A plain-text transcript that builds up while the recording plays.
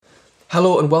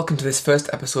Hello and welcome to this first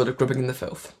episode of Grubbing in the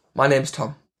Filth. My name's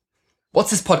Tom. What's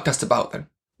this podcast about then?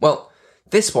 Well,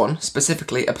 this one,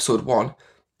 specifically episode 1,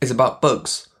 is about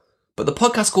bugs. But the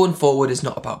podcast going forward is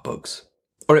not about bugs.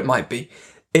 Or it might be.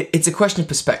 It's a question of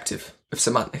perspective, of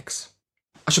semantics.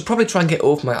 I should probably try and get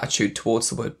over my attitude towards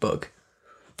the word bug.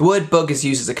 The word bug is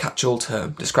used as a catch-all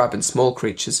term, describing small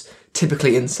creatures,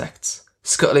 typically insects.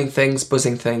 Scuttling things,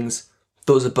 buzzing things.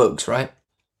 Those are bugs, right?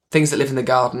 Things that live in the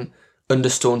garden, under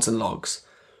stones and logs.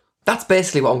 That's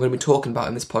basically what I'm going to be talking about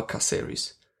in this podcast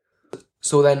series.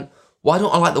 So then, why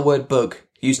don't I like the word bug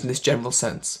used in this general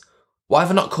sense? Why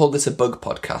have I not called this a bug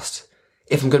podcast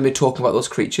if I'm going to be talking about those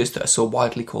creatures that are so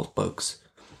widely called bugs?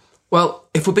 Well,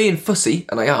 if we're being fussy,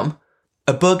 and I am,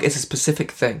 a bug is a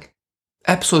specific thing.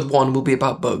 Episode 1 will be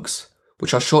about bugs,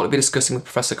 which I'll shortly be discussing with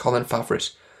Professor Colin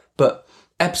Favret, but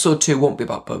episode 2 won't be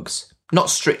about bugs, not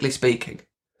strictly speaking.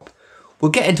 We'll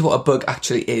get into what a bug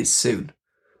actually is soon.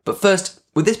 But first,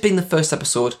 with this being the first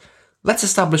episode, let's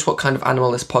establish what kind of animal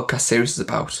this podcast series is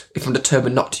about, if I'm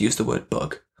determined not to use the word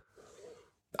bug.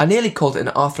 I nearly called it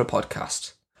an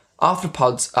arthropodcast.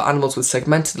 Arthropods are animals with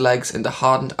segmented legs and a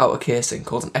hardened outer casing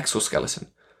called an exoskeleton,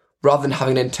 rather than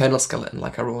having an internal skeleton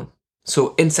like our own.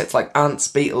 So insects like ants,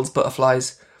 beetles,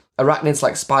 butterflies, arachnids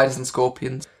like spiders and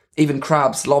scorpions, even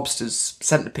crabs, lobsters,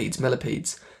 centipedes,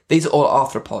 millipedes, these are all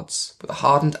arthropods, with a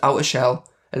hardened outer shell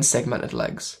and segmented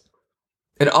legs.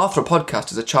 An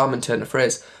arthropodcast is a charming turn of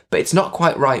phrase, but it's not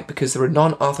quite right because there are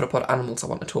non-arthropod animals I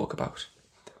want to talk about.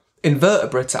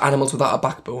 Invertebrates are animals without a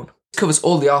backbone. This covers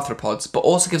all the arthropods, but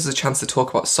also gives us a chance to talk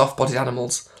about soft-bodied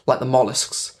animals like the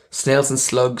mollusks, snails and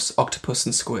slugs, octopus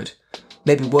and squid,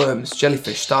 maybe worms,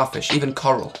 jellyfish, starfish, even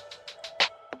coral.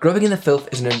 Grubbing in the Filth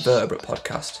is an invertebrate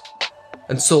podcast.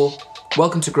 And so,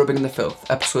 welcome to Grubbing in the Filth,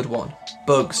 episode 1.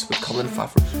 Bugs with Colin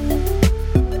Favret.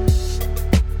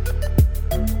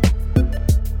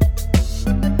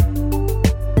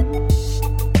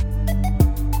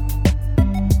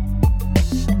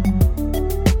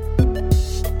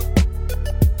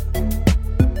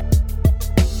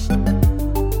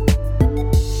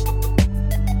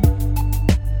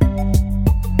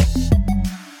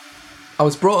 I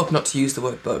was brought up not to use the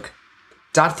word bug.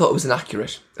 Dad thought it was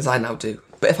inaccurate, as I now do.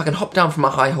 But if I can hop down from my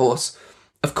high horse,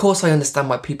 of course I understand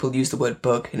why people use the word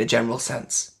bug in a general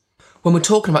sense. When we're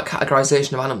talking about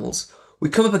categorisation of animals, we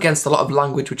come up against a lot of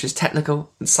language which is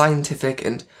technical and scientific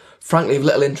and, frankly, of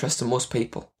little interest to most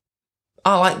people.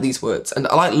 I like these words, and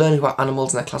I like learning about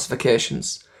animals and their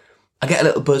classifications. I get a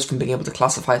little buzz from being able to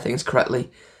classify things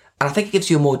correctly, and I think it gives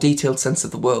you a more detailed sense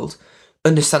of the world,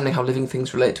 understanding how living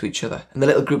things relate to each other, and the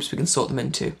little groups we can sort them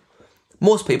into.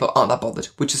 Most people aren't that bothered,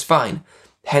 which is fine,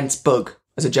 hence bug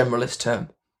as a generalist term.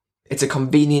 It's a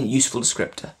convenient, useful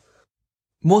descriptor.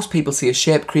 Most people see a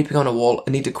shape creeping on a wall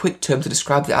and need a quick term to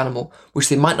describe the animal which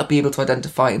they might not be able to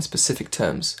identify in specific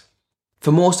terms.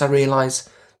 For most, I realise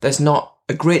there's not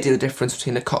a great deal of difference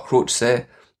between a cockroach, say,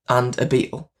 and a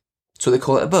beetle. So they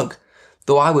call it a bug,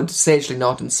 though I would sagely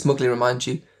nod and smugly remind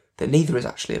you that neither is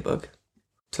actually a bug.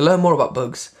 To learn more about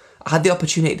bugs, I had the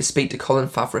opportunity to speak to Colin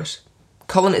Favret.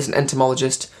 Colin is an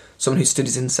entomologist, someone who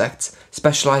studies insects,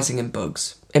 specialising in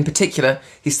bugs. In particular,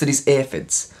 he studies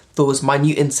aphids, those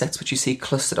minute insects which you see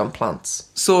clustered on plants.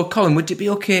 So, Colin, would it be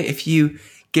okay if you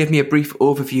gave me a brief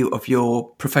overview of your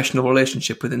professional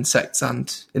relationship with insects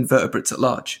and invertebrates at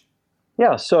large?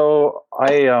 Yeah, so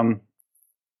I've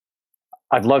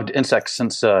loved insects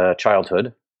since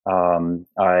childhood.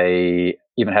 I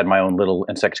even had my own little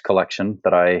insect collection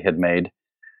that I had made,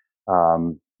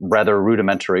 rather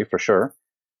rudimentary for sure.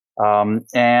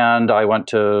 And I went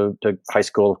to high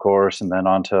school, of course, and then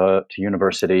on to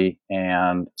university,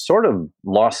 and sort of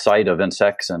lost sight of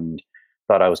insects and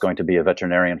thought I was going to be a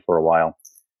veterinarian for a while.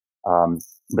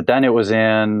 But then it was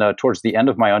in towards the end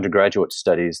of my undergraduate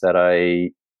studies that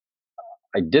I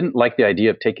didn't like the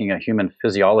idea of taking a human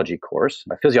physiology course.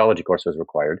 A physiology course was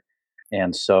required.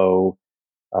 And so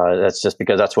that's just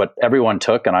because that's what everyone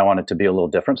took, and I wanted to be a little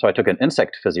different. So I took an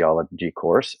insect physiology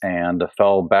course and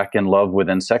fell back in love with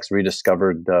insects,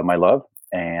 rediscovered my love,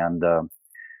 and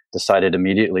decided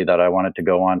immediately that I wanted to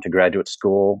go on to graduate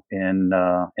school in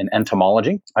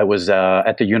entomology. I was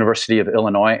at the University of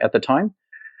Illinois at the time,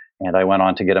 and I went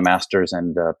on to get a master's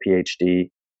and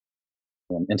PhD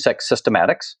in insect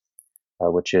systematics,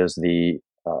 which is the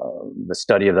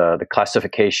study of the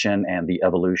classification and the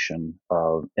evolution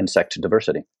of insect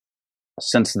diversity.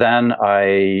 Since then,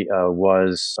 I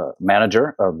was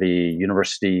manager of the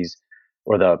university's,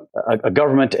 or a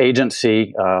government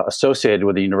agency associated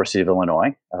with the University of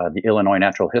Illinois. The Illinois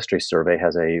Natural History Survey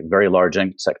has a very large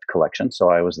insect collection, so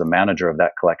I was the manager of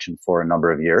that collection for a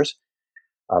number of years.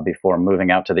 before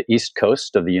moving out to the East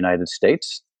Coast of the United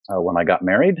States. When I got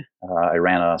married, I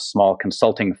ran a small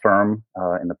consulting firm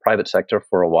in the private sector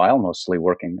for a while, mostly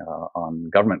working on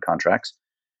government contracts.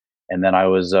 And then I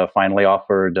was finally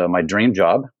offered my dream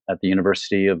job at the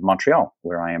University of Montreal,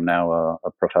 where I am now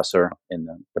a professor in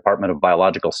the Department of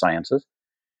Biological Sciences.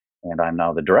 And I'm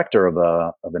now the director of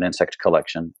an insect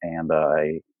collection, and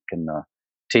I can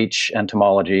teach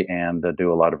entomology and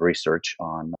do a lot of research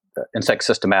on insect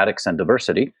systematics and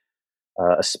diversity,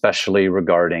 especially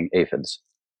regarding aphids,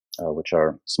 which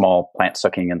are small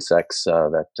plant-sucking insects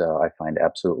that I find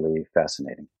absolutely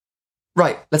fascinating.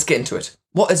 Right, let's get into it.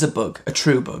 What is a bug, a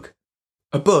true bug?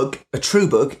 A true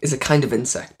bug, is a kind of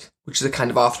insect, which is a kind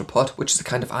of arthropod, which is a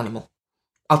kind of animal.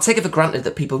 I'll take it for granted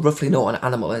that people roughly know what an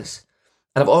animal is,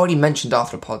 and I've already mentioned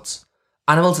arthropods,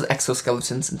 animals with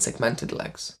exoskeletons and segmented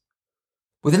legs.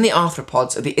 Within the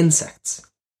arthropods are the insects.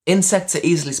 Insects are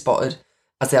easily spotted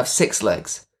as they have 6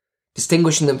 legs,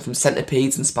 distinguishing them from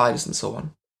centipedes and spiders and so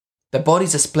on. Their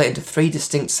bodies are split into 3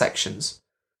 distinct sections: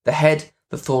 the head,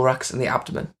 the thorax, and the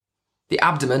abdomen. The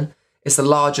abdomen is the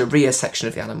larger rear section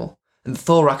of the animal, and the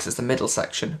thorax is the middle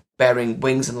section, bearing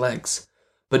wings and legs.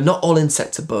 But not all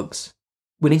insects are bugs.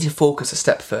 We need to focus a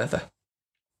step further.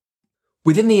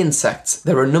 Within the insects,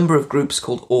 there are a number of groups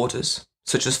called orders,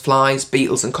 such as flies,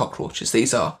 beetles, and cockroaches.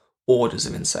 These are orders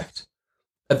of insect.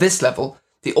 At this level,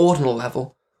 the ordinal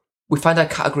level, we find our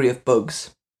category of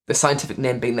bugs, the scientific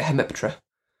name being the Hemiptera.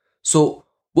 So,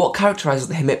 what characterises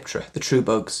the Hemiptera, the true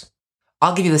bugs?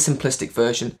 I'll give you the simplistic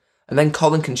version, and then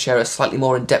Colin can share a slightly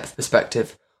more in-depth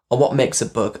perspective on what makes a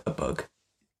bug a bug.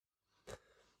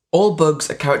 All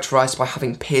bugs are characterised by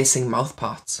having piercing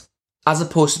mouthparts, as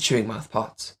opposed to chewing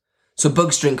mouthparts. So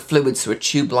bugs drink fluids through a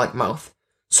tube-like mouth,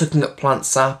 sucking up plant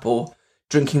sap or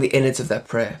drinking the innards of their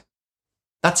prey.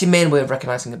 That's your main way of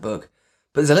recognising a bug,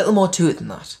 but there's a little more to it than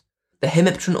that. The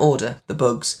Hemipteran order, the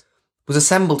bugs, was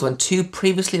assembled when 2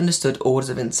 previously understood orders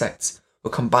of insects were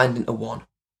combined into one.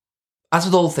 As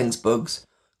with all things bugs,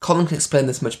 Colin can explain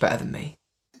this much better than me.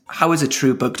 How is a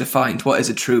true bug defined? What is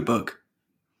a true bug?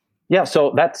 Yeah,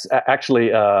 so that's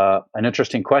actually an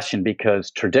interesting question, because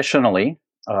traditionally,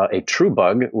 a true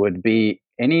bug would be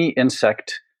any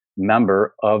insect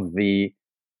member of the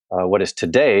what is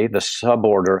today the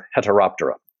suborder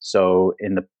Heteroptera. So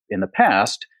in the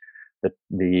past,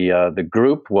 the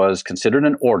group was considered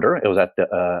an order. It was at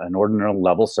an ordinal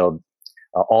level. So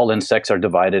all insects are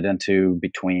divided into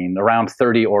between around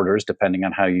 30 orders, depending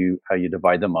on how you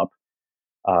divide them up.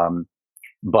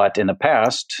 But in the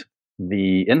past,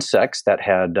 the insects that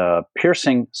had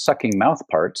piercing, sucking mouth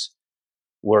parts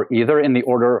were either in the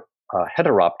order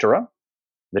Heteroptera,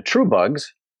 the true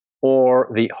bugs, or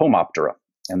the Homoptera.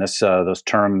 And those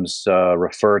terms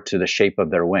refer to the shape of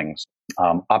their wings.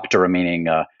 Optera meaning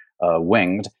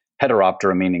winged,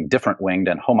 Heteroptera meaning different winged,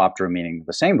 and Homoptera meaning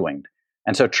the same winged.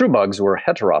 And so true bugs were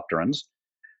Heteropterans,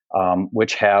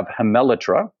 which have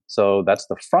hemelytra. So that's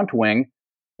the front wing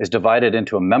is divided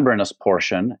into a membranous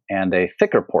portion and a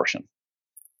thicker portion.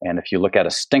 And if you look at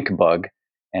a stink bug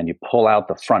and you pull out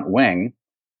the front wing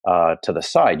to the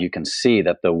side, you can see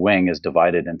that the wing is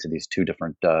divided into these two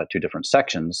different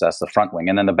sections. That's the front wing.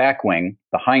 And then the back wing,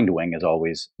 the hind wing, is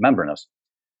always membranous.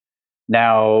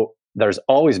 Now, there's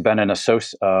always been an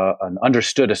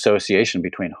understood association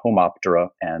between Homoptera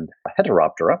and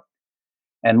Heteroptera.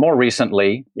 And more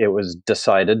recently, it was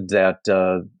decided that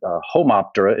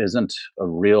Homoptera isn't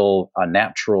a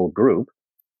natural group.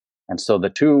 And so the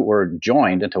two were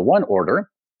joined into one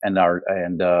order and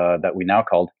that we now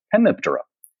called Hemiptera.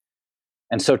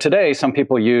 And so today, some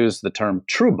people use the term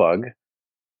true bug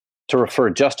to refer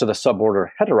just to the suborder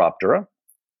Heteroptera,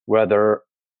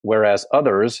 whereas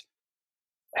others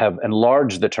have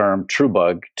enlarged the term true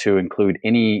bug to include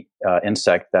any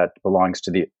insect that belongs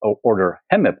to the order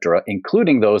Hemiptera,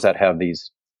 including those that have these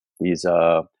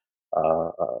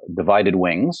divided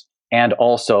wings, and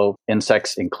also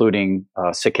insects including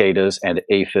cicadas and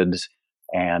aphids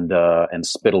and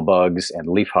spittlebugs and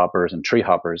leafhoppers and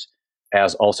treehoppers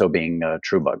as also being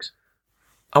true bugs.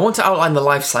 I want to outline the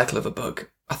life cycle of a bug.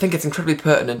 I think it's incredibly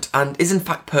pertinent and is in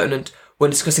fact pertinent when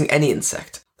discussing any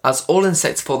insect, as all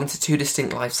insects fall into 2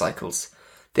 distinct life cycles.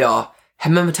 They are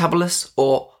hemimetabolous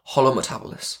or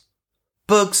holometabolous.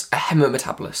 Bugs are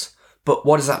hemimetabolous, but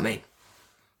what does that mean?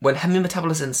 When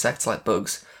hemimetabolous insects like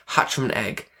bugs hatch from an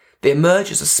egg, they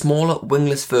emerge as a smaller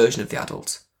wingless version of the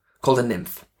adult, called a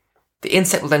nymph. The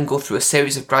insect will then go through a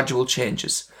series of gradual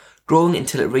changes, growing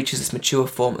until it reaches its mature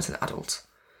form as an adult.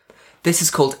 This is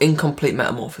called incomplete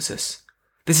metamorphosis.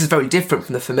 This is very different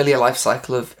from the familiar life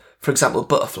cycle of, for example,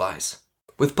 butterflies.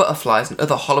 With butterflies and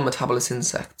other holometabolous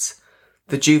insects,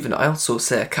 the juvenile, so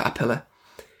say a caterpillar,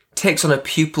 takes on a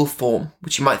pupal form,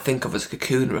 which you might think of as a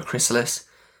cocoon or a chrysalis,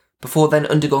 before then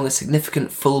undergoing a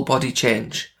significant full body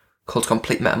change called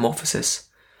complete metamorphosis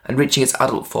and reaching its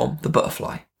adult form, the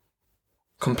butterfly.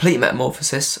 Complete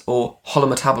metamorphosis, or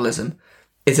holometabolism,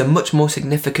 is a much more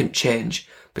significant change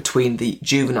between the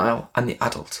juvenile and the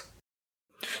adult.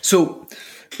 So,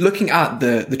 looking at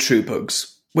the true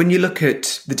bugs, when you look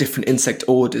at the different insect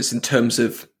orders in terms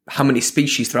of how many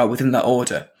species there are within that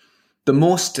order, the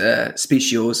most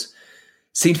species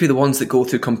seem to be the ones that go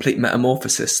through complete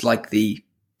metamorphosis, like the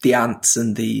ants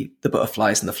and the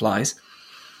butterflies and the flies.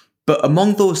 But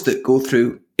among those that go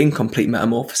through incomplete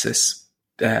metamorphosis,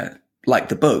 like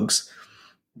the bugs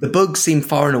seem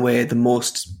far and away the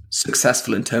most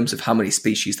successful in terms of how many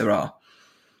species there are.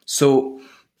 So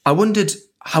I wondered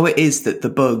how it is that the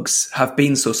bugs have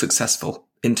been so successful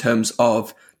in terms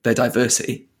of their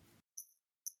diversity.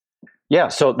 Yeah,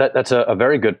 so that's a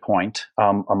very good point.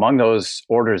 Among those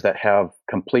orders that have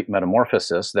complete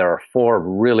metamorphosis, there are 4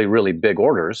 really, really big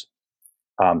orders: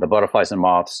 the butterflies and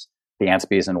moths, the ants,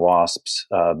 bees, and wasps,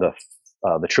 the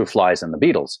true flies, and the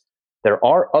beetles. There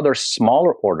are other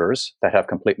smaller orders that have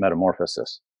complete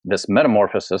metamorphosis. This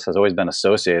metamorphosis has always been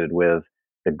associated with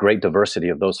the great diversity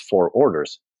of those 4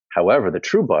 orders. However, the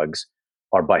true bugs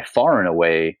are by far and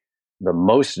away the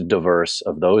most diverse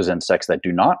of those insects that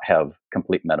do not have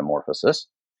complete metamorphosis.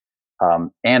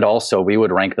 And also, we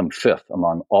would rank them 5th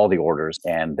among all the orders,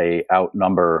 and they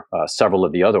outnumber several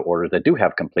of the other orders that do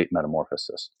have complete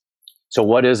metamorphosis. So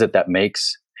what is it that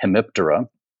makes Hemiptera,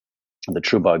 the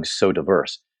true bugs, so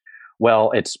diverse?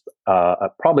 Well, it's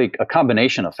probably a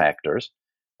combination of factors,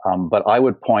 but I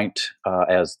would point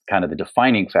as kind of the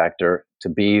defining factor to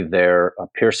be their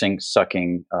piercing,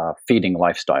 sucking, feeding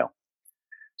lifestyle.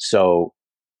 So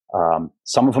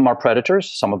some of them are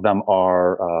predators, some of them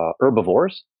are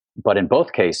herbivores, but in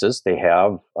both cases, they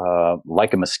have,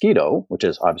 like a mosquito, which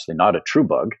is obviously not a true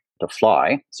bug, the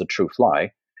fly, it's a true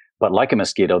fly, but like a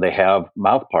mosquito, they have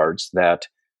mouth parts that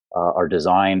are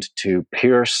designed to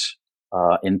pierce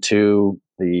into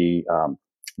the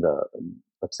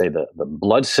let's say the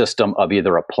blood system of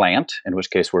either a plant, in which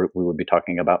case we would be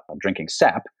talking about drinking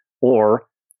sap, or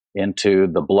into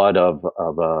the blood of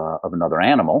another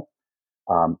animal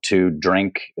to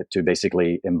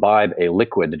basically imbibe a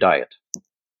liquid diet.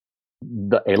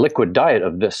 A liquid diet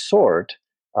of this sort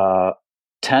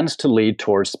tends to lead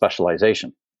towards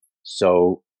specialization.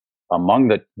 So among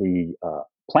the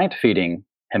plant-feeding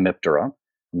Hemiptera,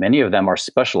 many of them are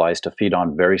specialized to feed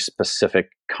on very specific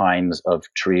kinds of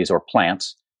trees or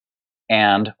plants,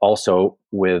 and also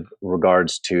with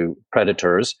regards to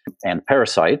predators and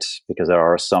parasites, because there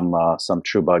are some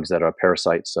true bugs that are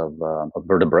parasites of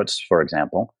vertebrates, for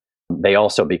example. They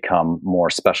also become more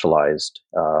specialized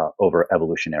over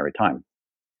evolutionary time.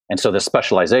 And so the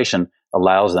specialization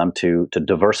allows them to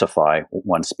diversify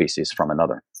one species from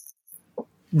another.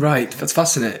 Right, that's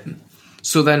fascinating.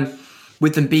 So then,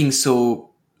 with them being so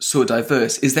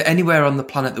diverse, is there anywhere on the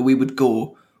planet that we would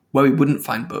go where we wouldn't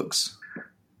find bugs?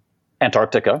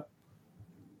 Antarctica.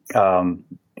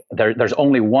 There's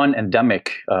only one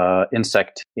endemic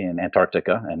insect in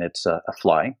Antarctica, and it's a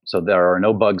fly. So there are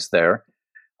no bugs there.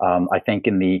 I think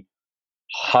in the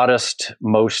hottest,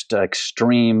 most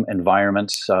extreme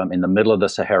environments in the middle of the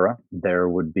Sahara, there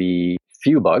would be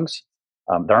few bugs.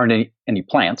 There aren't any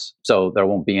plants, so there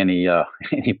won't be any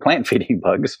plant-feeding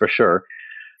bugs for sure.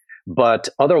 But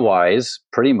otherwise,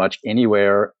 pretty much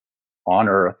anywhere on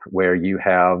Earth where you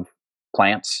have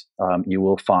plants, you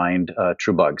will find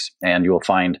true bugs, and you will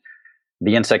find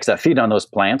the insects that feed on those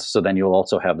plants. So then you'll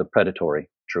also have the predatory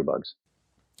true bugs.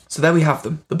 So there we have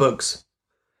them, the bugs.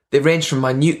 They range from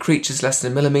minute creatures less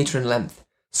than a millimetre in length,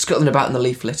 scuttling about in the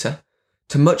leaf litter,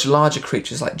 to much larger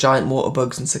creatures like giant water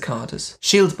bugs and cicadas.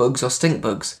 Shield bugs or stink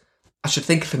bugs, I should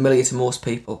think, are familiar to most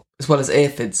people, as well as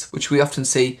aphids, which we often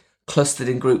see clustered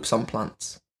in groups on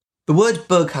plants. The word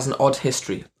bug has an odd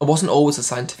history, and wasn't always a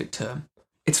scientific term.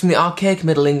 It's from the archaic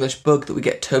Middle English bug that we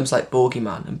get terms like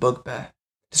bogeyman and bugbear,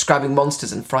 describing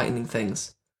monsters and frightening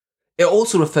things. It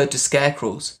also referred to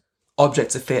scarecrows,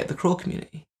 objects of fear at the crow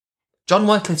community. John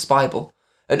Wycliffe's Bible,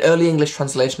 an early English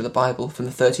translation of the Bible from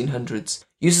the 1300s,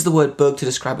 uses the word bug to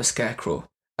describe a scarecrow,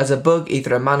 as a bug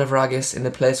either a man of ragus in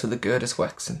the place where the girders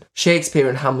waxen. Shakespeare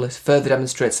in Hamlet further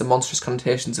demonstrates the monstrous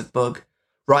connotations of bug,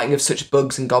 writing of such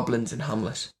bugs and goblins in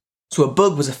Hamlet. So a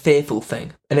bug was a fearful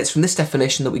thing, and it's from this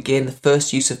definition that we gain the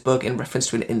first use of bug in reference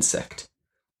to an insect.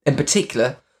 In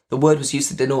particular, the word was used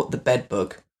to denote the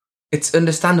bedbug. It's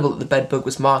understandable that the bedbug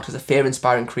was marked as a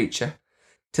fear-inspiring creature.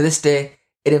 To this day,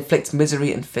 it inflicts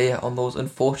misery and fear on those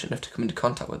unfortunate enough to come into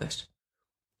contact with it.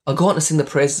 I'll go on to sing the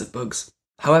praises of bugs.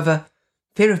 However,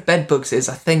 Fear of bedbugs is,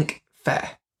 I think,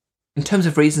 fair. In terms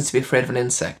of reasons to be afraid of an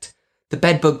insect, the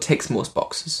bedbug ticks most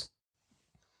boxes.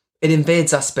 It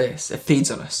invades our space, it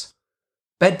feeds on us.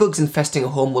 Bedbugs infesting a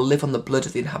home will live on the blood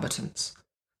of the inhabitants.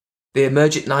 They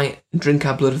emerge at night and drink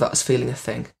our blood without us feeling a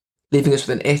thing, leaving us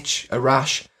with an itch, a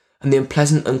rash, and the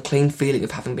unpleasant, unclean feeling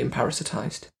of having been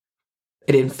parasitised.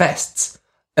 It infests.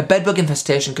 A bedbug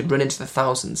infestation could run into the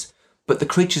thousands, but the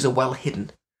creatures are well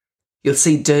hidden. You'll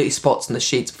see dirty spots on the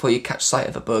sheets before you catch sight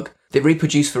of a bug. They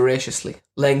reproduce voraciously,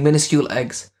 laying minuscule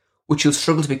eggs, which you'll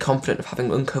struggle to be confident of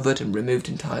having uncovered and removed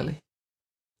entirely.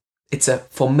 It's a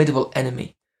formidable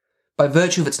enemy. By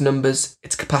virtue of its numbers,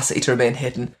 its capacity to remain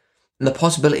hidden, and the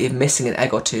possibility of missing an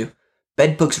egg or two,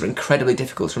 bedbugs are incredibly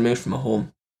difficult to remove from a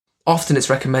home. Often it's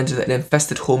recommended that an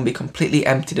infested home be completely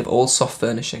emptied of all soft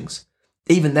furnishings.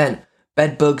 Even then,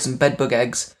 bedbugs and bedbug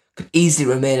eggs could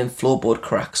easily remain in floorboard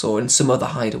cracks or in some other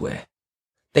hideaway.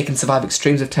 They can survive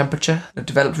extremes of temperature and have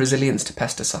developed resilience to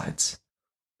pesticides.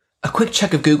 A quick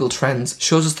check of Google Trends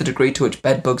shows us the degree to which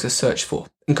bedbugs are searched for,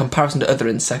 in comparison to other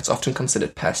insects often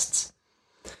considered pests.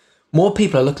 More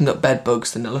people are looking up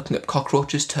bedbugs than are looking up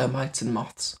cockroaches, termites and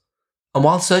moths. And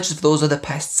while searches for those other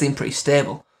pests seem pretty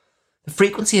stable, the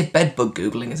frequency of bedbug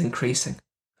Googling is increasing.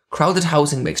 Crowded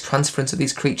housing makes transference of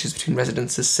these creatures between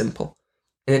residences simple,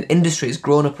 and an industry has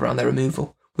grown up around their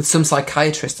removal, with some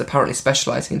psychiatrists apparently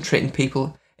specialising in treating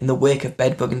people in the wake of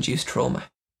bedbug-induced trauma.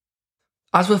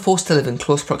 As we're forced to live in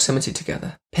close proximity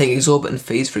together, paying exorbitant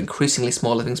fees for increasingly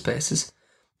small living spaces,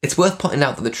 it's worth pointing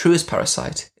out that the truest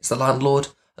parasite is the landlord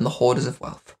and the hoarders of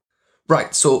wealth.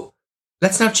 Right, so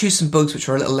let's now choose some bugs which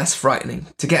are a little less frightening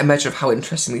to get a measure of how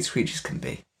interesting these creatures can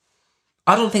be.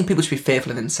 I don't think people should be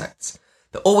fearful of insects.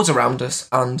 They're always around us,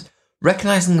 and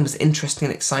recognising them as interesting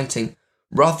and exciting,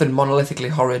 rather than monolithically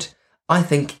horrid, I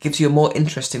think gives you a more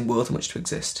interesting world in which to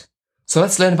exist. So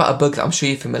let's learn about a bug that I'm sure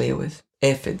you're familiar with,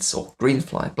 aphids, or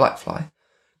greenfly, blackfly.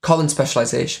 Colin's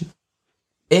specialisation.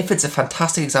 Aphids are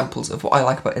fantastic examples of what I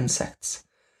like about insects.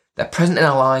 They're present in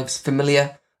our lives,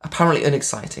 familiar, apparently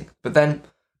unexciting, but then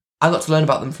I got to learn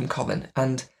about them from Colin,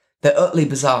 and they're utterly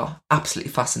bizarre,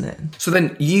 absolutely fascinating. So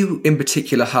then you in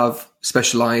particular have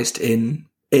specialised in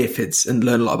aphids and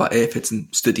learn a lot about aphids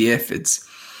and study aphids.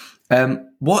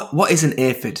 What is an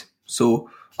aphid? So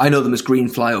I know them as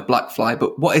greenfly or blackfly,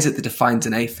 but what is it that defines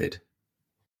an aphid?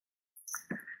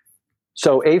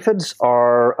 So aphids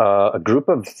are a group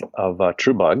of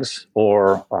true bugs,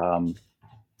 or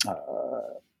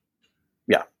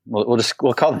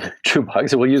we'll call them true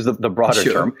bugs. We'll use the broader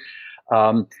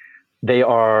term. They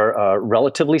are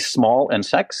relatively small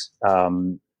insects.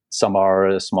 Some are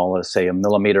as small as, say, 1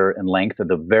 millimeter in length.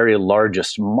 The very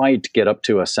largest might get up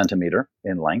to 1 centimeter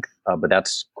in length, but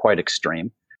that's quite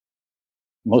extreme.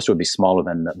 Most would be smaller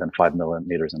than 5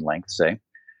 millimeters in length, say.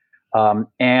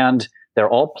 And they're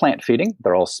all plant feeding.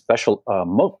 They're all special.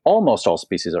 Almost all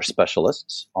species are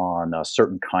specialists on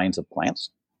certain kinds of plants.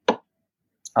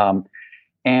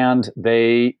 And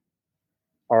they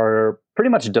are pretty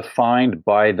much defined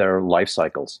by their life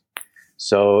cycles.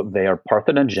 So they are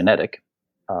parthenogenetic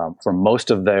for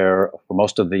most of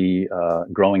the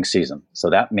growing season. So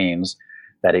that means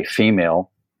that a female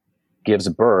gives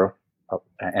birth,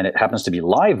 and it happens to be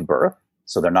live birth.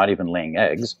 So they're not even laying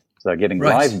eggs. So they're giving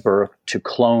live birth to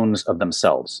clones of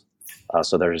themselves.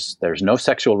 So there's no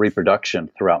sexual reproduction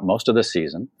throughout most of the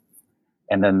season.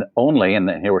 And then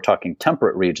here we're talking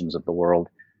temperate regions of the world,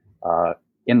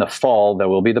 in the fall, there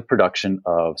will be the production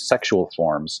of sexual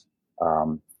forms.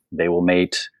 They will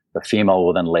mate, the female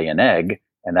will then lay an egg,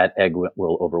 and that egg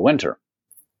will overwinter.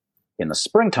 In the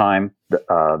springtime,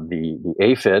 the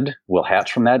aphid will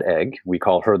hatch from that egg. We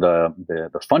call her the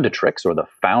fundatrix, or the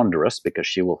foundress, because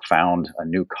she will found a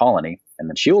new colony, and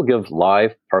then she will give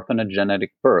live parthenogenetic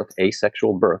birth,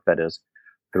 asexual birth, that is,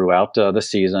 throughout the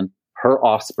season. Her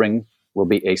offspring will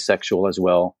be asexual as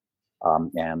well,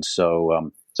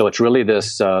 so it's really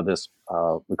this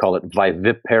we call it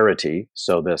viviparity.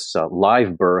 So this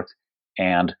live birth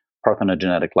and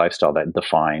parthenogenetic lifestyle that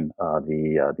define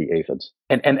the aphids.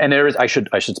 And there is, I should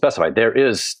specify, there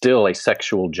is still a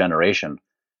sexual generation.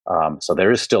 So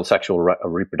there is still sexual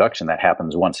reproduction that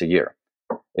happens once a year.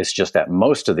 It's just that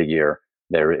most of the year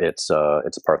it's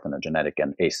parthenogenetic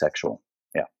and asexual.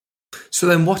 Yeah. So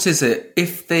then, what is it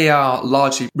if they are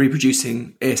largely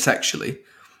reproducing asexually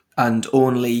and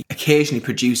only occasionally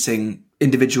producing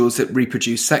individuals that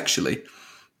reproduce sexually?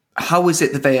 How is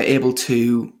it that they are able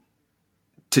to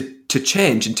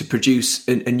change and to produce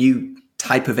a new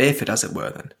type of aphid, as it were,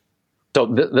 then? So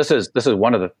this is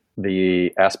one of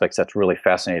the aspects that's really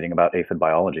fascinating about aphid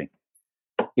biology.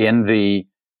 In the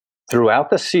throughout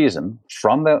the season,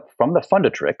 from the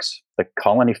fundatrix, the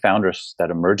colony foundress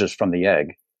that emerges from the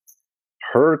egg,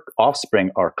 her offspring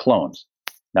are clones.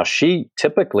 Now, she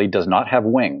typically does not have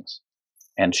wings,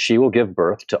 and she will give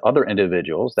birth to other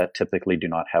individuals that typically do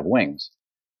not have wings.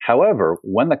 However,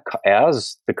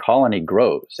 as the colony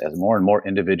grows, as more and more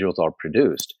individuals are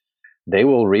produced, they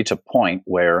will reach a point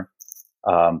where,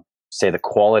 say, the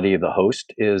quality of the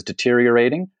host is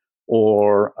deteriorating,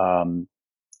 or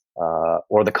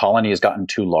the colony has gotten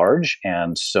too large,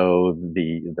 and so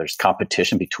there's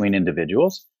competition between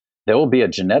individuals. There will be a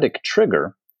genetic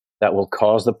trigger that will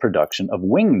cause the production of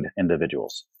winged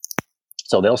individuals.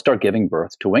 So they'll start giving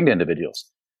birth to winged individuals.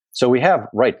 So we have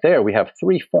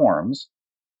three forms: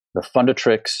 the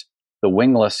fundatrix, the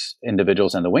wingless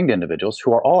individuals, and the winged individuals,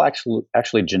 who are all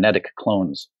actually genetic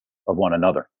clones of one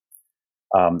another.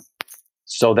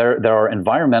 So there are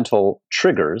environmental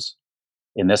triggers.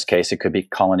 In this case, it could be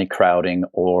colony crowding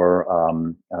or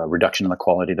reduction in the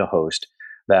quality of the host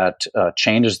that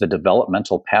changes the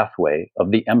developmental pathway of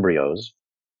the embryos,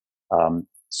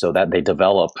 so that they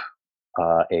develop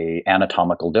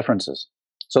anatomical differences.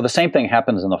 So the same thing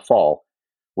happens in the fall,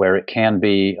 where it can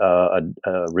be a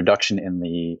reduction in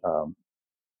the,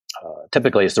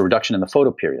 typically it's the reduction in the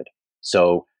photoperiod.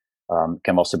 So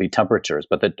can also be temperatures,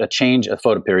 but the change of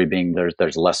photoperiod being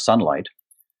there's less sunlight.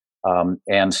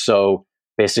 And so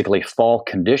basically fall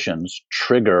conditions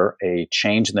trigger a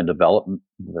change in the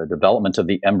development of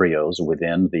the embryos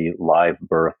within the live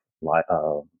birth,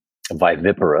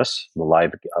 viviparous, the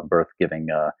live birth giving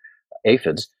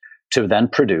aphids, to then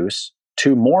produce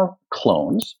two more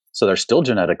clones. So they're still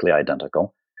genetically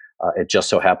identical. It just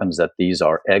so happens that these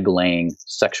are egg-laying,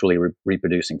 sexually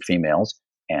reproducing females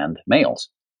and males.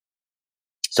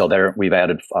 So there we've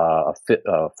added a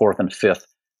fourth and fifth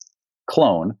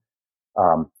clone,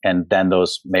 and then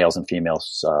those males and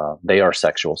females, they are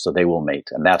sexual, so they will mate,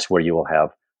 and that's where you will have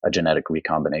a genetic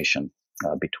recombination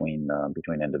between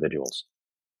individuals.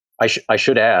 I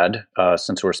should add,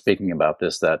 since we're speaking about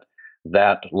this,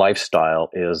 that lifestyle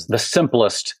is the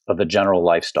simplest of the general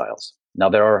lifestyles. Now,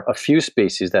 there are a few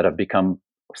species that have become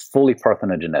fully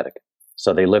parthenogenetic.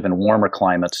 So they live in warmer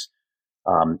climates,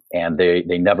 and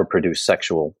they never produce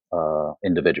sexual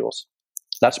individuals.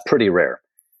 That's pretty rare.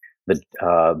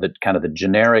 The kind of the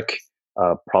generic,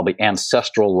 probably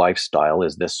ancestral lifestyle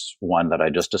is this one that I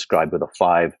just described with the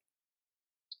 5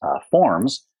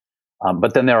 forms.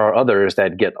 But then there are others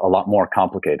that get a lot more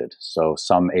complicated. So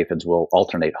some aphids will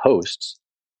alternate hosts.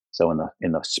 So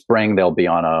in the spring, they'll be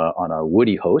on a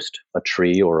woody host, a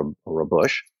tree or a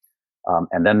bush,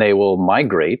 and then they will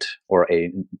migrate, or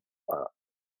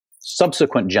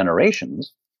subsequent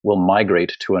generations will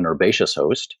migrate to an herbaceous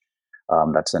host.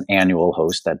 That's an annual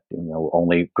host that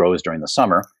only grows during the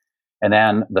summer, and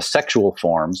then the sexual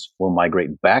forms will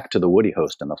migrate back to the woody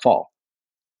host in the fall.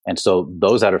 And so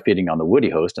those that are feeding on the woody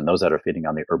host and those that are feeding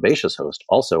on the herbaceous host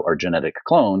also are genetic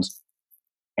clones,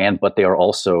 but they are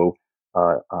also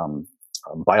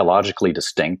biologically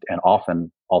distinct and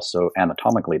often also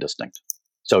anatomically distinct.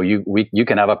 So you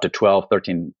can have up to 12,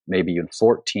 13, maybe even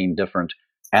 14 different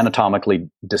anatomically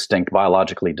distinct,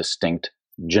 biologically distinct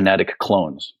genetic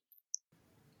clones.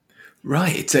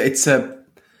 Right. It's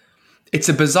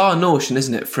a bizarre notion,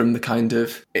 isn't it? From the kind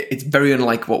of, it's very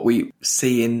unlike what we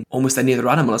see in almost any other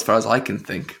animal, as far as I can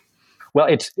think. Well,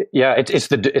 it's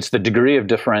the degree of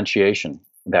differentiation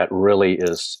that really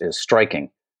is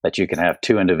striking. That you can have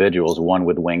two individuals, one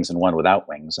with wings and one without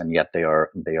wings, and yet they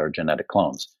are genetic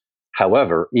clones.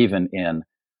 However, even in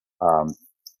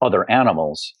other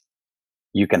animals,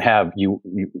 you can have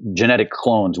genetic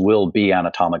clones will be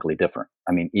anatomically different.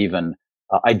 I mean, even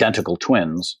identical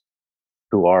twins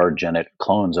who are genetic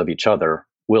clones of each other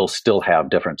will still have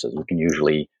differences. You can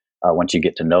usually, once you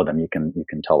get to know them, you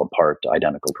can tell apart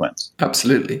identical twins.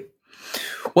 Absolutely.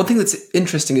 One thing that's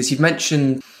interesting is you've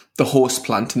mentioned the host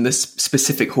plant and the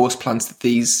specific host plants that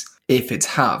these aphids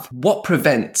have. What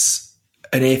prevents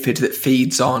an aphid that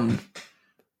feeds on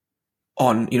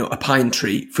a pine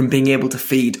tree from being able to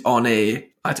feed on an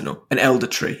elder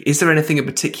tree? Is there anything in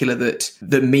particular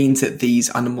that means that these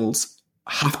animals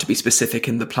have to be specific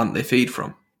in the plant they feed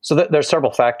from? So there are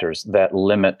several factors that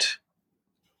limit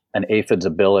an aphid's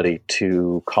ability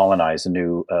to colonize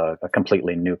a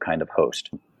completely new kind of host.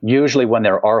 Usually when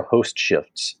there are host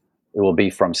shifts, it will be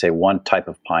from, say, one type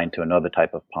of pine to another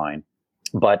type of pine.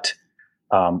 But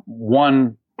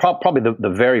probably the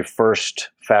very first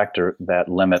factor that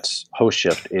limits host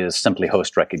shift is simply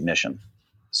host recognition.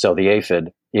 So the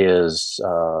aphid is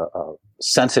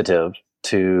sensitive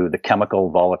to the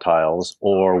chemical volatiles,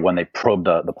 or when they probe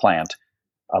the plant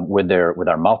with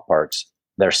our mouth parts,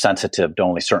 they're sensitive to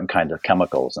only certain kinds of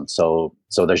chemicals, and so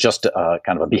there's just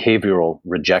kind of a behavioral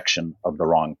rejection of the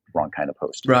wrong kind of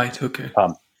host. Right. Okay.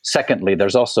 Secondly,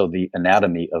 there's also the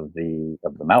anatomy of the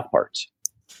mouth parts.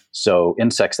 So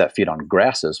insects that feed on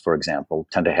grasses, for example,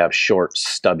 tend to have short,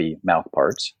 stubby mouth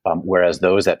parts, whereas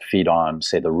those that feed on,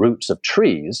 say, the roots of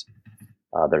trees,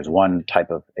 there's one type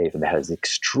of aphid that has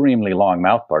extremely long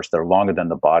mouth parts. They're longer than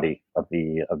the body of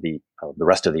the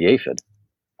rest of the aphid,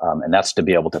 and that's to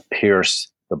be able to pierce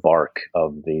the bark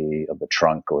of the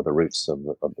trunk or the roots of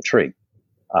the tree.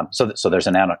 So there's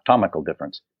an anatomical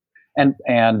difference, and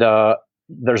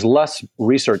there's less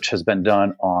research has been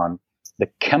done on the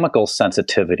chemical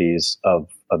sensitivities of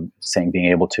saying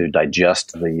being able to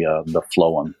digest the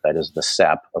phloem, that is the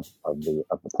sap of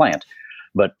the plant.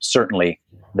 But certainly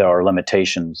there are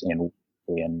limitations in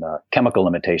chemical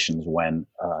limitations when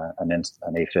an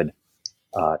aphid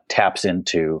taps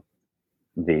into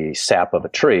the sap of a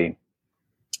tree,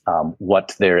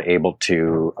 what they're able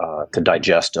to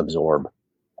digest, absorb,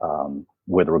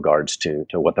 with regards to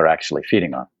what they're actually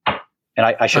feeding on. And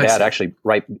I should add, actually,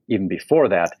 right even before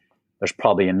that, there's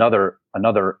probably another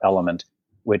element,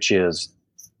 which is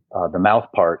the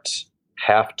mouth parts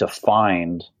have to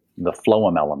find the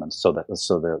phloem elements, so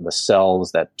the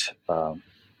cells that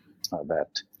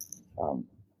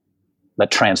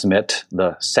transmit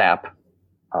the sap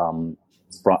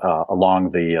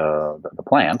along the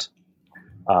plant.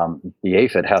 The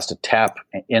aphid has to tap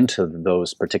into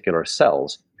those particular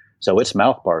cells, so its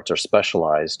mouth parts are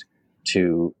specialized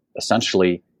to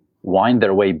essentially wind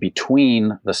their way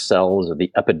between the cells of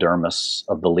the epidermis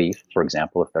of the leaf. For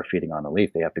example, if they're feeding on a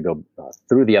leaf, they have to go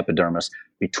through the epidermis,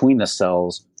 between the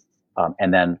cells,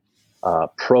 and then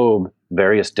probe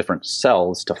various different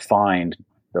cells to find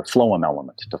the phloem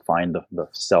element, to find the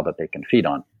cell that they can feed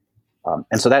on.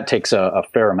 And so that takes a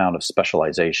fair amount of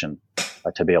specialization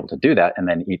to be able to do that. And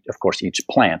then, of course, each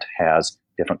plant has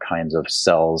different kinds of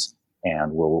cells,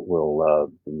 and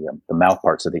the mouth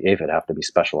parts of the aphid have to be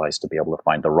specialized to be able to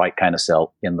find the right kind of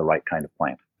cell in the right kind of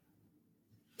plant.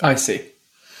 I see.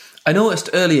 I noticed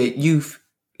earlier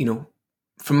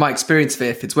from my experience of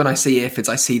aphids, when I see aphids,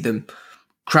 I see them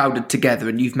crowded together,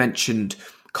 and you've mentioned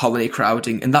colony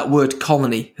crowding, and that word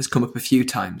colony has come up a few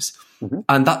times. Mm-hmm.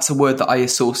 And that's a word that I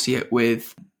associate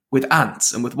with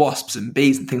ants and with wasps and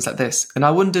bees and things like this. And I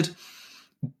wondered,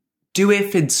 do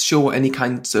aphids show any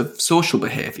kinds of social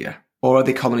behaviour, or are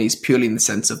they colonies purely in the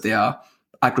sense of they are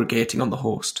aggregating on the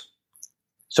host?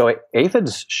 So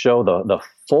aphids show the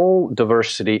full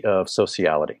diversity of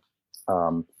sociality.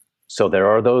 So there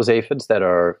are those aphids that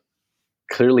are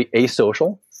clearly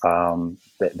asocial.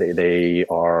 They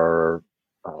are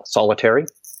solitary.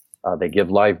 They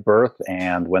give live birth,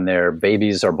 and when their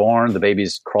babies are born, the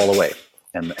babies crawl away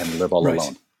and live all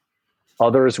alone.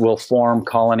 Others will form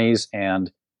colonies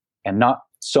and not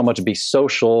so much be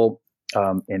social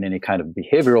in any kind of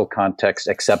behavioral context,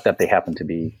 except that they happen to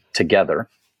be together,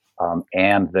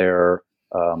 and their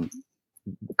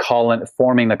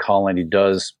forming the colony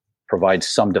does provide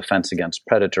some defense against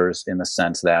predators, in the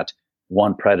sense that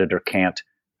one predator can't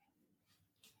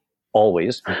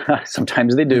always,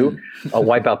 sometimes they do,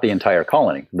 wipe out the entire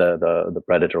colony. The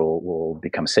predator will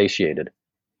become satiated.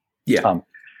 Yeah.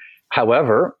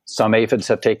 However, some aphids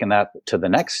have taken that to the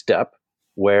next step,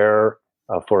 where,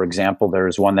 for example,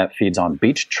 there's one that feeds on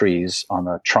beech trees, on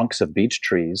the trunks of beech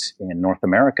trees in North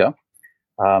America,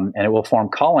 and it will form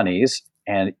colonies,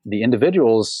 and the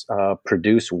individuals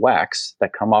produce wax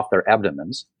that come off their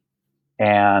abdomens,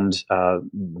 and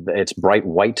it's bright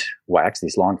white wax,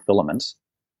 these long filaments.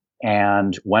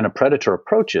 And when a predator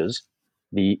approaches,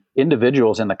 the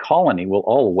individuals in the colony will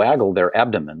all waggle their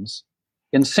abdomens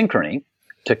in synchrony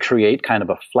to create kind of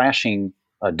a flashing,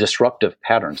 disruptive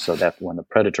pattern, so that when the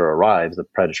predator arrives, the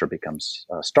predator becomes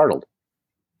startled.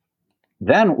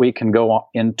 Then we can go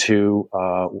into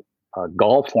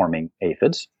gall-forming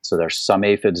aphids. So there's some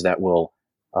aphids that will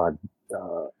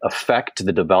affect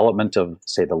the development of,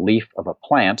 say, the leaf of a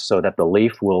plant, so that the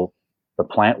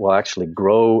plant will actually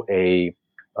grow a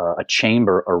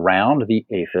chamber around the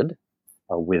aphid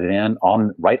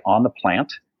right on the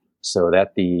plant, so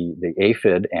that the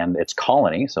aphid and its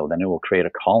colony, so then it will create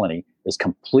a colony, is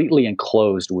completely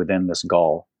enclosed within this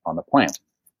gall on the plant.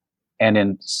 And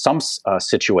in some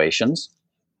situations,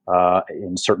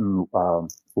 in certain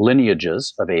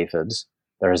lineages of aphids,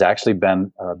 there has actually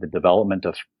been the development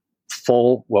of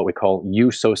full, what we call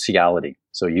eusociality.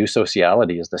 So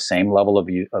eusociality is the same level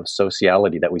of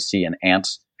sociality that we see in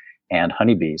ants and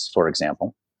honeybees, for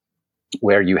example,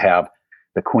 where you have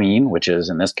the queen, which is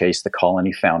in this case the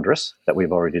colony foundress that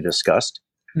we've already discussed.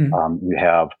 Mm-hmm. You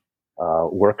have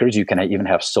workers. You can even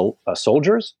have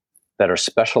soldiers that are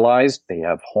specialized. They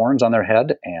have horns on their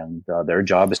head, and their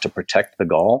job is to protect the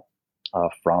gall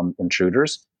from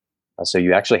intruders. So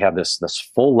you actually have this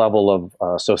full level of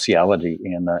sociality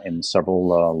in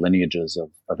several lineages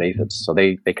of aphids. So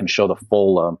they can show the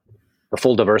full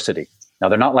diversity. Now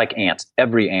they're not like ants.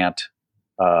 Every ant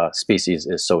species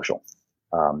is social,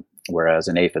 whereas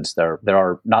in aphids there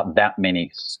are not that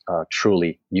many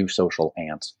truly eusocial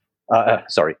ants.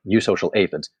 Eusocial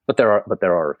aphids, but there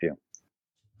are a few.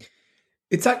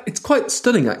 It's quite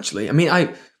stunning, actually. I mean,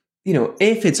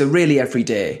 aphids are really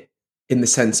everyday in the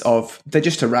sense of they're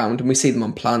just around, and we see them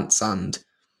on plants, and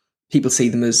people see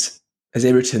them as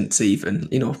irritants, even,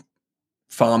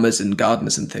 farmers and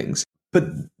gardeners and things. But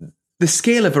the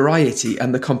scale of variety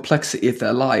and the complexity of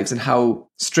their lives and how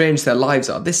strange their lives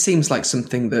are, this seems like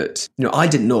something that, I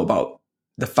didn't know about,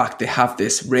 the fact they have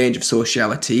this range of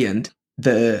sociality and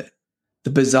the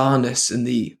bizarreness and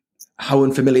how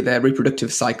unfamiliar their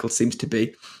reproductive cycle seems to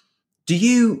be. Do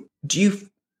you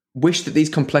wish that these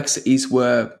complexities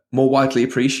were more widely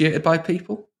appreciated by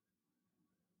people?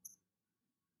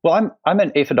 Well, I'm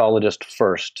an aphidologist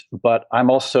first, but I'm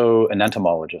also an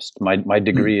entomologist. My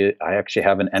degree, I actually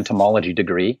have an entomology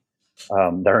degree.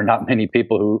 There are not many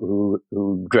people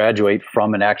who graduate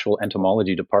from an actual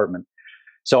entomology department.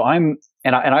 So I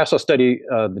also study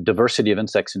the diversity of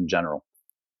insects in general.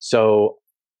 So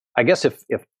I guess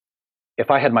if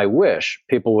I had my wish,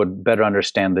 people would better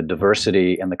understand the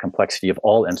diversity and the complexity of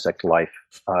all insect life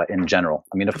in general.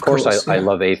 I mean, of course, I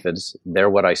love aphids. They're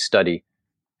what I study.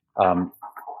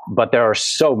 But there are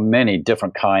so many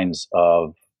different kinds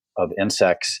of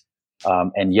insects.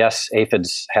 And yes,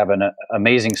 aphids have an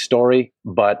amazing story,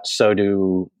 but so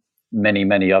do many,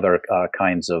 many other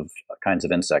kinds of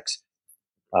insects.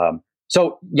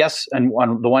 So yes, and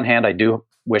on the one hand, I do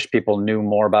wish people knew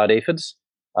more about aphids.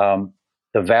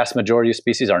 The vast majority of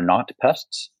species are not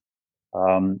pests.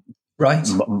 Right.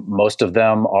 Most of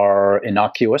them are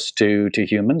innocuous to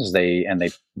humans. They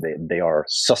are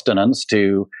sustenance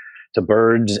to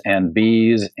birds and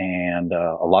bees and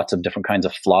lots of different kinds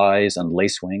of flies and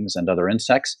lacewings and other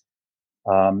insects.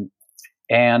 And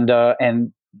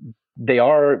they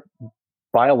are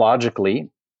biologically.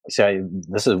 So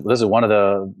this is one of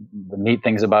the neat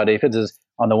things about aphids is,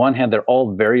 on the one hand, they're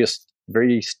all very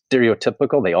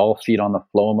stereotypical. They all feed on the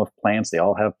phloem of plants. They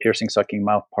all have piercing, sucking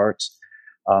mouth parts.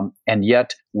 And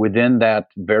yet within that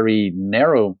very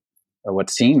narrow,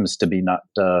 what seems to be not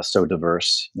so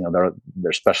diverse,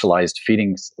 their specialized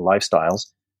feeding lifestyles,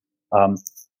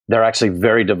 they're actually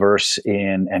very diverse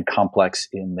and complex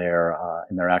in their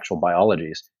actual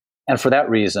biologies. And for that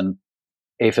reason,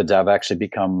 aphids have actually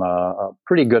become a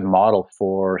pretty good model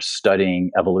for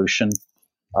studying evolution,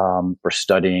 for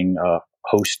studying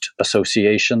host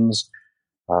associations,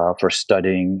 for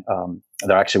studying,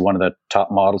 they're actually one of the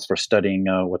top models for studying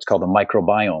what's called the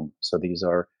microbiome. So these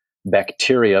are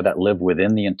bacteria that live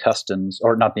within the intestines,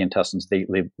 or not the intestines, they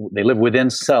live within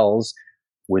cells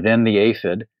within the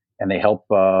aphid, and they help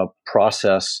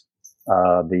process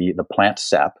the plant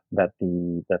sap that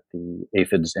the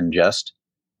aphids ingest.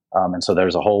 And so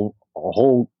there's a whole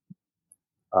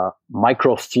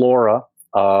microflora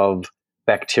of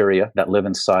bacteria that live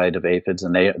inside of aphids,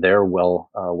 and they're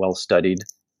well studied.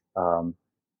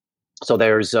 So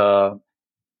there's a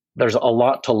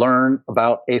lot to learn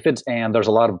about aphids, and there's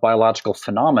a lot of biological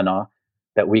phenomena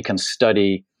that we can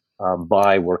study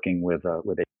by working with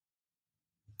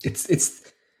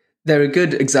aphids. They're a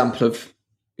good example of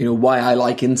why I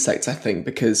like insects, I think,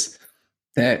 because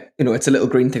they're it's a little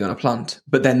green thing on a plant,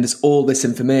 but then there's all this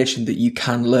information that you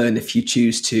can learn if you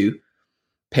choose to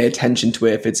pay attention to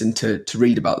aphids and to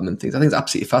read about them and things. I think it's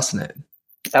absolutely fascinating.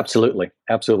 Absolutely.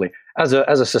 As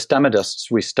a systematist,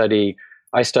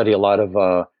 I study a lot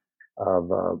of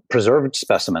preserved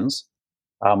specimens.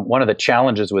 One of the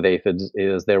challenges with aphids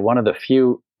is they're one of the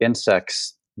few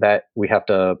insects that we have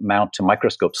to mount to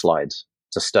microscope slides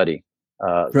to study,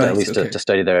 to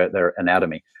study their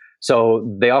anatomy. So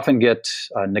they often get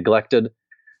neglected.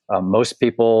 Most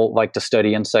people like to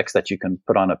study insects that you can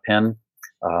put on a pin.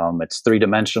 It's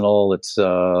three-dimensional. It's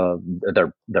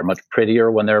they're much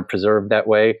prettier when they're preserved that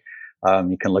way.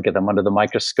 You can look at them under the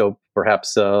microscope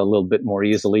perhaps a little bit more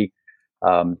easily.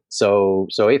 So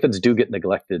aphids do get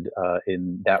neglected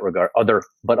in that regard. Other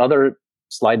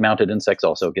slide-mounted insects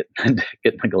also get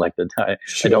neglected. I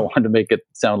don't want to make it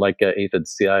sound like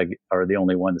aphids are the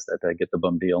only ones that get the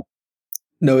bum deal.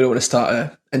 No, we don't want to start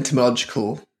an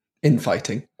entomological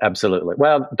infighting. Absolutely.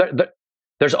 Well,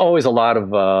 there's always a lot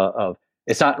of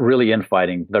it's not really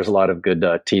infighting. There's a lot of good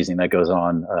teasing that goes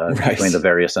on between the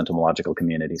various entomological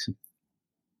communities.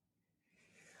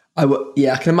 I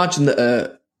can imagine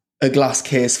that a glass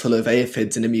case full of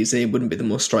aphids in a museum wouldn't be the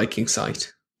most striking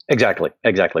sight. Exactly.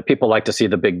 People like to see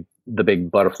the big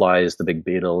butterflies, the big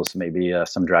beetles, maybe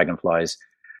some dragonflies.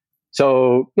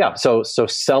 So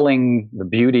selling the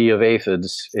beauty of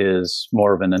aphids is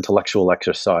more of an intellectual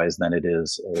exercise than it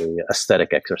is a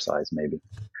aesthetic exercise, maybe.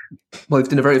 Well, you've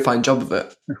done a very fine job of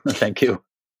it. Thank you.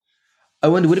 I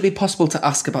wonder, would it be possible to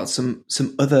ask about some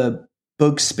other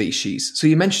bug species? So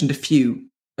you mentioned a few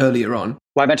earlier on.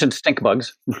 Well, I mentioned stink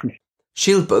bugs.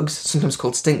 Shield bugs, sometimes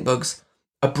called stink bugs,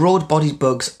 are broad-bodied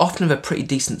bugs, often of a pretty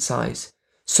decent size,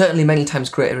 certainly many times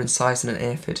greater in size than an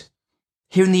aphid.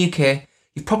 Here in the UK,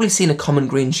 you've probably seen a common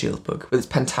green shield bug with its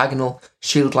pentagonal,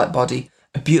 shield-like body,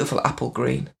 a beautiful apple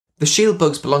green. The shield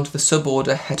bugs belong to the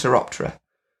suborder Heteroptera,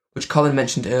 which Colin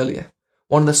mentioned earlier,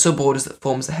 one of the suborders that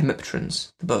forms the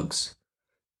hemipterans, the bugs.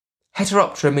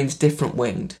 Heteroptera means different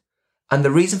winged, and the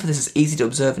reason for this is easy to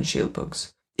observe in shield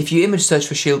bugs. If you image search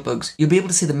for shield bugs, you'll be able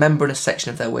to see the membranous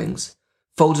section of their wings,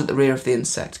 folded at the rear of the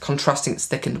insect, contrasting its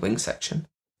thickened wing section.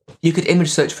 You could image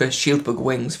search for shield bug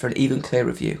wings for an even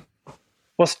clearer view.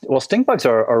 Well, stink bugs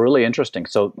are really interesting.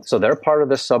 So they're part of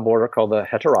this suborder called the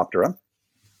Heteroptera.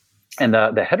 And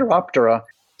the Heteroptera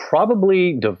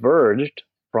probably diverged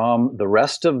from the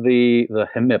rest of the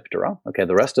Hemiptera,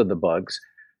 the rest of the bugs,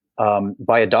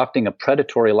 by adopting a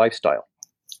predatory lifestyle.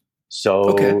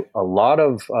 So a lot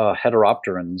of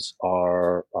Heteropterans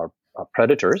are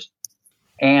predators.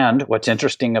 And what's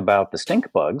interesting about the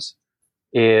stink bugs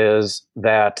is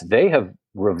that they have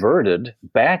reverted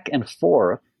back and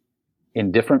forth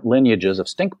in different lineages of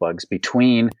stink bugs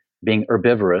between being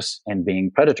herbivorous and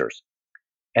being predators.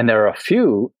 And there are a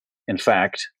few, in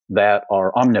fact, that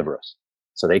are omnivorous.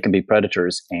 So they can be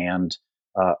predators and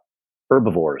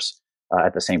herbivores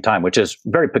at the same time, which is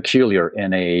very peculiar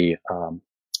in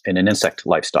an insect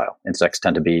lifestyle. Insects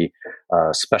tend to be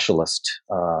specialist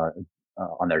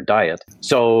on their diet.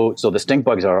 So the stink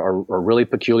bugs are really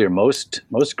peculiar. Most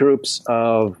groups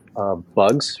of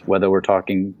bugs, whether we're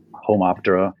talking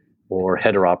Homoptera or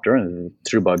Heteroptera,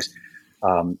 true bugs,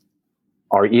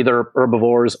 are either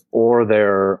herbivores or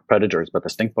they're predators. But the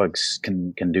stink bugs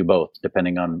can do both,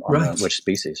 depending on which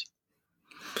species.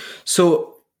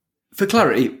 So, for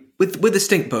clarity, with the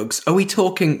stink bugs, are we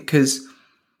talking, because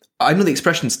I know the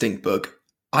expression stink bug,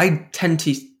 I tend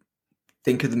to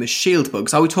think of them as shield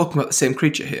bugs. Are we talking about the same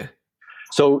creature here?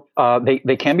 So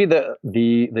they can be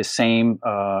the same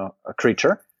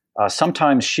creature.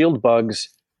 Sometimes shield bugs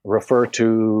refer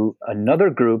to another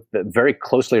group that very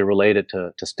closely related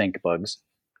to stink bugs.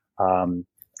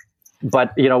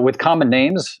 But with common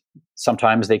names,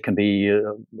 sometimes they can be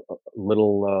a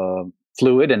little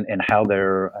fluid in how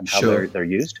they're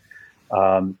used.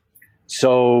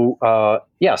 So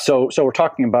we're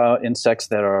talking about insects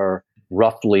that are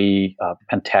roughly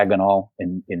pentagonal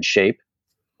in shape.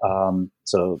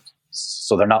 So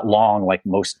they're not long like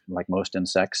most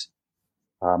insects.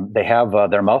 They have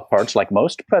their mouth parts, like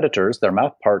most predators. Their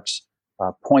mouth parts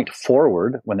point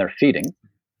forward when they're feeding,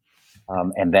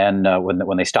 and then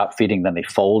when they stop feeding, then they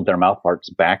fold their mouth parts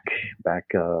back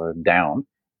down.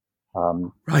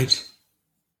 Right.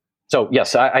 So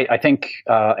yes, I think,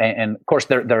 and of course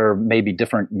there may be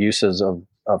different uses of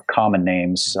common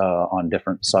names on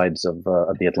different sides of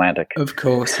the Atlantic. Of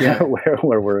course, yeah.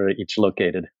 where we're each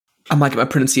located. I might get my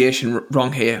pronunciation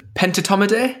wrong here.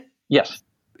 Pentatomidae? Yes.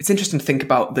 It's interesting to think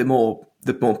about the more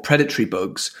predatory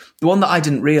bugs. The one that I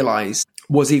didn't realise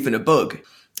was even a bug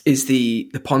is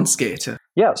the pond skater.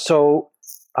 Yeah, so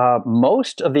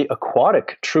most of the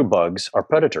aquatic true bugs are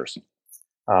predators.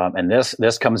 And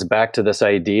this comes back to this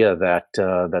idea that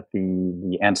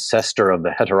the ancestor of the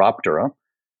Heteroptera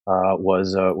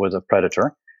was a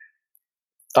predator.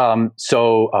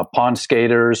 So pond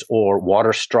skaters or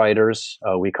water striders,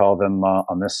 we call them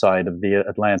on this side of the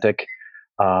Atlantic.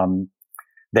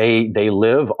 They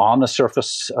live on the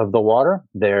surface of the water.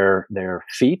 Their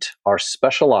feet are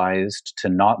specialized to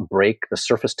not break the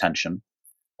surface tension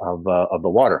of the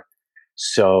water.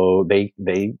 So they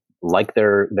like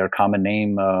their common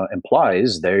name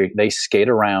implies, they skate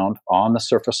around on the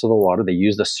surface of the water. They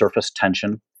use the surface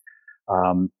tension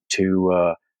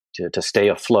to stay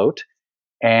afloat,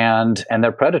 and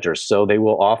they're predators. So they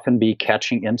will often be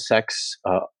catching insects,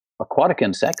 aquatic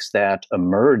insects that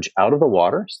emerge out of the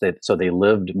water. So they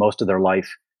lived most of their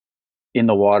life in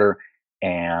the water,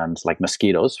 and like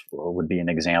mosquitoes would be an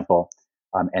example.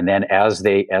 And then as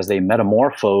they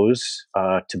metamorphose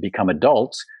to become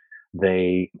adults,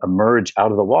 they emerge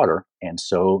out of the water, and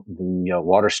so the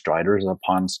water striders, the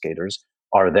pond skaters,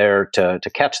 are there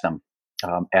to catch them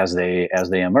as they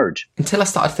emerge. Until I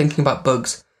started thinking about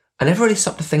bugs, I never really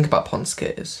stopped to think about pond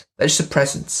skaters. They're just a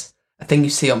presence, a thing you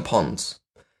see on ponds.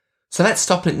 So let's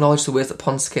stop and acknowledge the ways that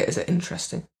pond skaters are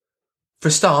interesting. For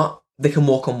a start, they can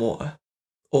walk on water.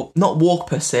 Or not walk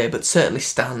per se, but certainly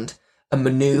stand and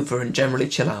manoeuvre and generally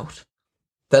chill out.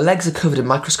 Their legs are covered in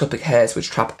microscopic hairs which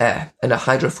trap air and are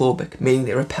hydrophobic, meaning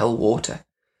they repel water.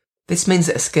 This means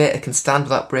that a skater can stand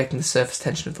without breaking the surface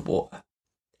tension of the water.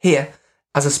 Here,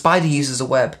 as a spider uses a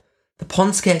web, the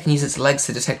pond skater can use its legs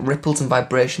to detect ripples and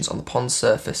vibrations on the pond's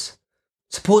surface.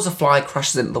 Suppose a fly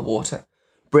crashes into the water,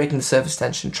 breaking the surface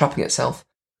tension, trapping itself.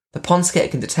 The pond skater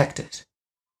can detect it.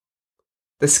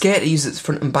 The skater uses its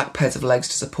front and back pairs of legs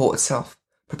to support itself,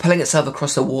 propelling itself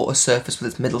across the water surface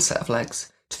with its middle set of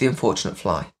legs to the unfortunate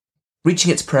fly.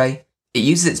 Reaching its prey, it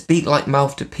uses its beak-like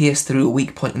mouth to pierce through a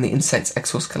weak point in the insect's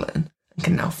exoskeleton and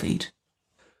can now feed.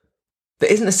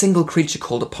 There isn't a single creature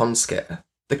called a pond skater.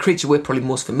 The creature we're probably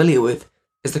most familiar with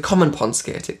is the common pond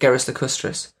skater, Gerus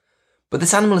lacustris, but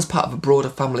this animal is part of a broader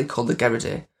family called the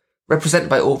Geridae, represented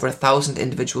by over 1,000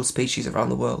 individual species around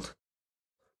the world.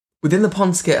 Within the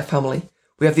pond skater family,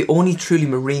 we have the only truly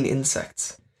marine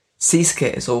insects, sea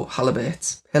skaters or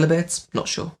halibates. Halibates? Not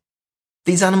sure.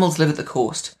 These animals live at the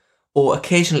coast, or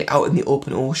occasionally out in the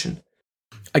open ocean.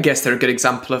 I guess they're a good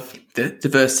example of the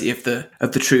diversity of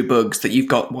the true bugs, that you've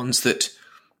got ones that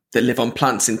live on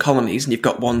plants in colonies, and you've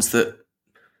got ones that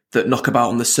knock about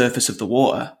on the surface of the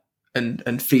water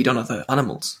and feed on other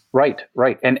animals. Right.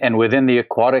 And within the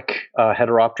aquatic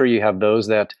Heteroptera, you have those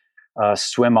that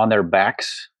swim on their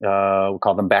backs. We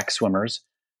call them back swimmers.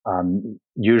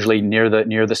 Usually near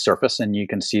the surface, and you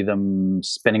can see them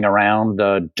spinning around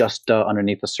just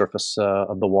underneath the surface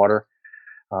of the water.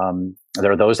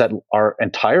 There are those that are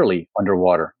entirely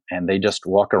underwater, and they just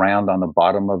walk around on the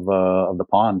bottom of the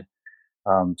pond,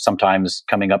 sometimes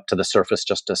coming up to the surface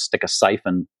just to stick a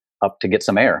siphon up to get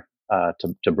some air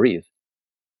to breathe.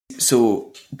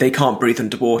 So they can't breathe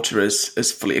underwater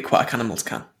as fully aquatic animals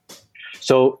can.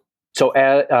 So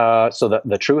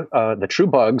the true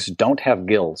bugs don't have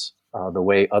gills the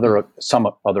way some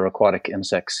other aquatic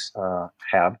insects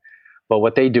have, but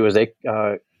what they do is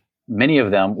many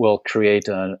of them will create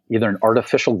either an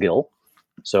artificial gill.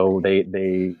 So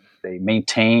they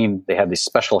have these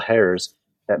special hairs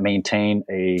that maintain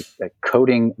a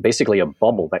coating, basically a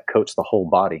bubble that coats the whole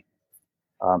body.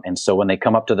 And so when they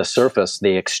come up to the surface,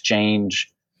 they exchange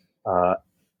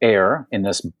air in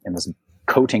this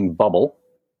coating bubble.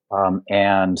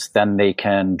 And then they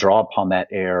can draw upon that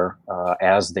air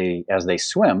as they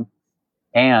swim.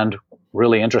 And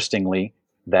really interestingly,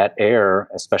 that air,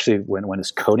 especially when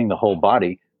it's coating the whole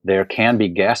body, there can be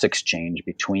gas exchange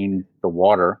between the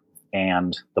water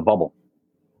and the bubble.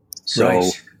 So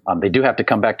right. They do have to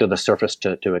come back to the surface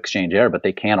to exchange air, but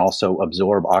they can also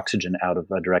absorb oxygen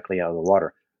directly out of the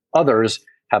water. Others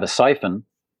have a siphon.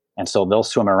 And so they'll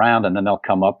swim around, and then they'll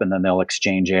come up, and then they'll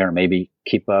exchange air, maybe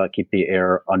keep the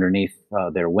air underneath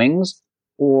their wings,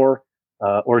 or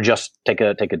just take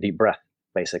a deep breath,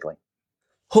 basically.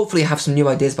 Hopefully you have some new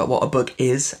ideas about what a bug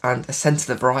is and a sense of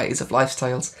the varieties of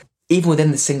lifestyles, even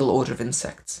within the single order of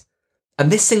insects.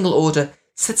 And this single order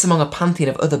sits among a pantheon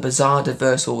of other bizarre,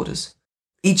 diverse orders,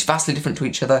 each vastly different to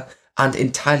each other and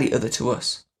entirely other to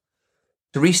us.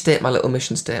 To restate my little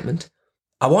mission statement,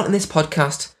 I want in this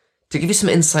podcast to give you some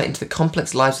insight into the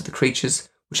complex lives of the creatures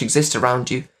which exist around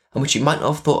you and which you might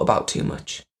not have thought about too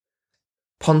much.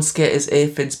 Pond skaters,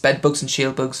 aphids, bedbugs and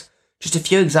shieldbugs, just a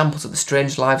few examples of the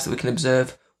strange lives that we can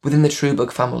observe within the true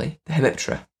bug family, the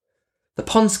Hemiptera. The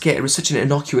pond skater is such an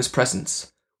innocuous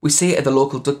presence. We see it at the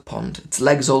local duck pond, its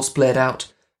legs all splayed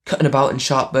out, cutting about in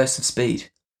sharp bursts of speed.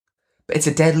 But it's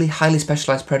a deadly, highly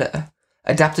specialised predator,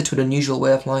 adapted to an unusual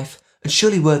way of life, and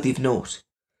surely worthy of note.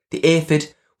 The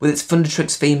aphid, with its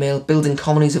Fundatrix female building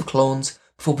colonies of clones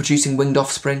before producing winged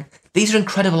offspring, these are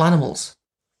incredible animals.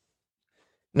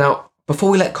 Now, before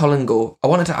we let Colin go, I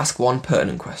wanted to ask one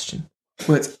pertinent question.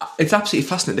 Well, it's absolutely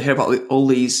fascinating to hear about all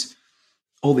these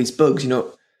bugs,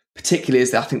 particularly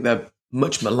as I think they're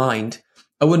much maligned.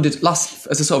 I wondered, as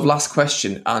a sort of last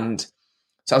question, and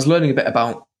so I was learning a bit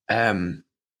about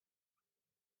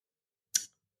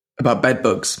bed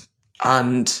bugs,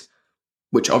 and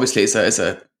which obviously is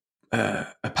a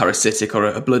parasitic or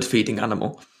a blood-feeding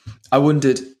animal. I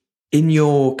wondered, in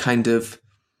your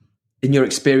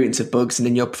experience of bugs and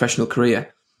in your professional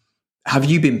career, have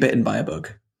you been bitten by a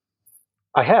bug?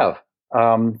 I have.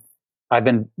 I've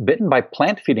been bitten by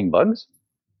plant-feeding bugs.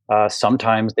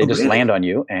 Sometimes they just land on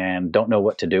you and don't know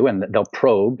what to do, and they'll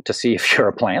probe to see if you're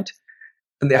a plant.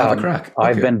 And they have a crack. Okay.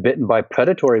 I've been bitten by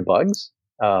predatory bugs.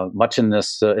 Much in the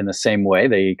same way,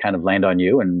 they kind of land on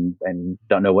you and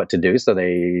don't know what to do, so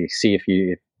they see if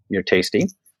you're tasty.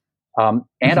 And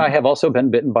I have also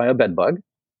been bitten by a bed bug.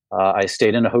 I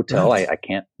stayed in a hotel. Right. I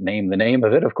can't name the name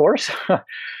of it, of course.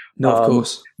 No, of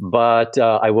course. But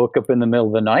I woke up in the middle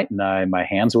of the night and my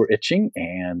hands were itching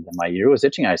and my ear was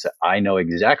itching. I said, I know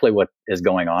exactly what is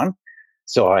going on.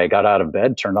 So I got out of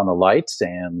bed, turned on the lights,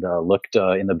 and looked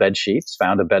in the bed sheets,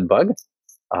 found a bed bug.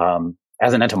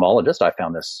 As an entomologist, I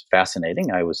found this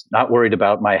fascinating. I was not worried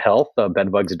about my health.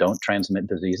 Bed bugs don't transmit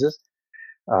diseases,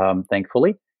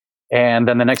 thankfully. And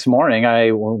then the next morning,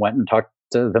 I went and talked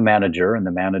to the manager, and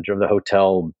the manager of the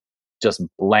hotel just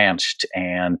blanched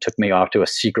and took me off to a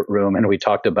secret room, and we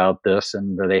talked about this.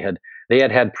 And they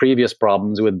had previous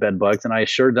problems with bed bugs, and I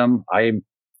assured them I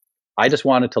just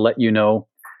wanted to let you know,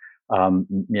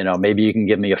 maybe you can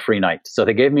give me a free night. So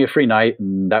they gave me a free night,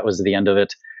 and that was the end of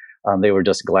it. They were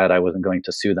just glad I wasn't going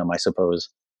to sue them, I suppose.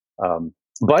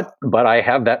 But I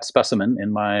have that specimen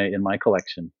in my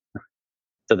collection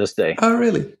to this day. Oh,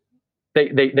 really?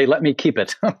 They let me keep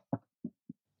it.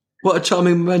 What a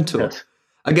charming memento. Yes.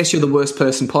 I guess you're the worst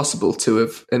person possible to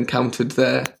have encountered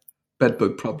their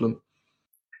bedbug problem.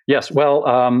 Yes. Well,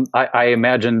 I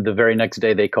imagine the very next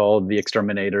day they called the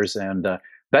exterminators, and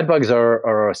bedbugs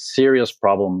are a serious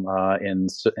problem in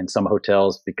some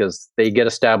hotels because they get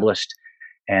established,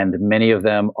 and many of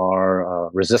them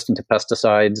are resistant to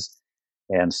pesticides,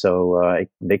 and so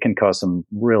they can cause some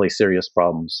really serious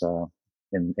problems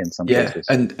in some cases.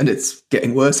 And it's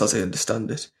getting worse as I understand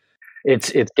it.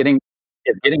 It's getting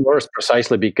worse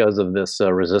precisely because of this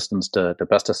resistance to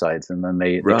pesticides, and then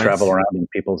they travel around in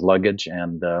people's luggage,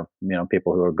 and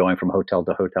people who are going from hotel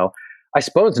to hotel. I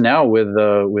suppose now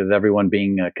with everyone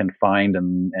being confined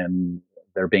and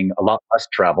there being a lot less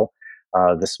travel,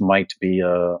 this might be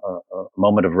a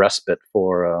moment of respite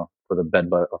for the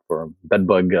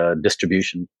bedbug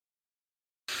distribution.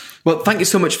 Well, thank you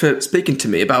so much for speaking to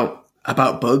me about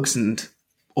bugs and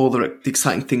all the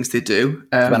exciting things they do.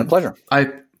 It's been a pleasure.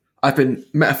 I've been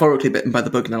metaphorically bitten by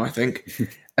the bug now, I think,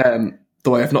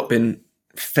 though I have not been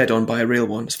fed on by a real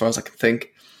one, as far as I can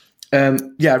think. I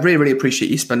really, really appreciate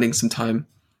you spending some time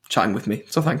chatting with me.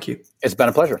 So thank you. It's been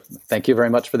a pleasure. Thank you very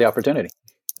much for the opportunity.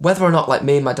 Whether or not, like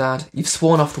me and my dad, you've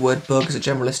sworn off the word bug as a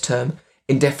generalist term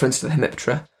in deference to the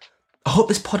Hemiptera, I hope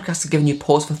this podcast has given you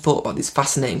pause for thought about these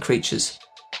fascinating creatures,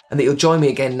 and that you'll join me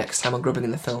again next time on Grubbing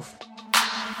in the Filth.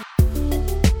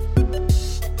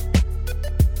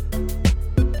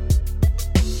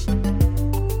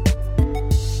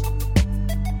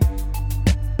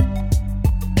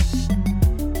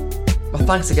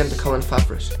 Thanks again to Colin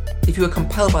Favret. If you were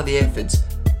compelled by the aphids,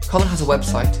 Colin has a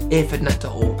website,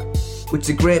 aphidnet.org, which is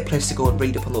a great place to go and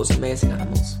read up on those amazing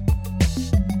animals.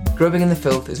 Grubbing in the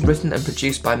Filth is written and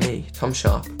produced by me, Tom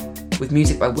Sharp, with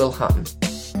music by Will Hatton.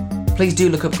 Please do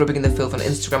look up Grubbing in the Filth on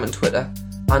Instagram and Twitter,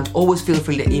 and always feel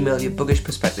free to email your buggish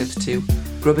perspectives to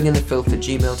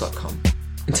grubbinginthefilth@gmail.com.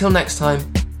 Until next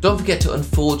time, don't forget to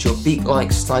unfold your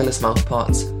beak-like stylus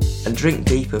mouthparts and drink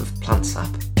deep of plant sap.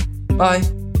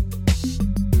 Bye!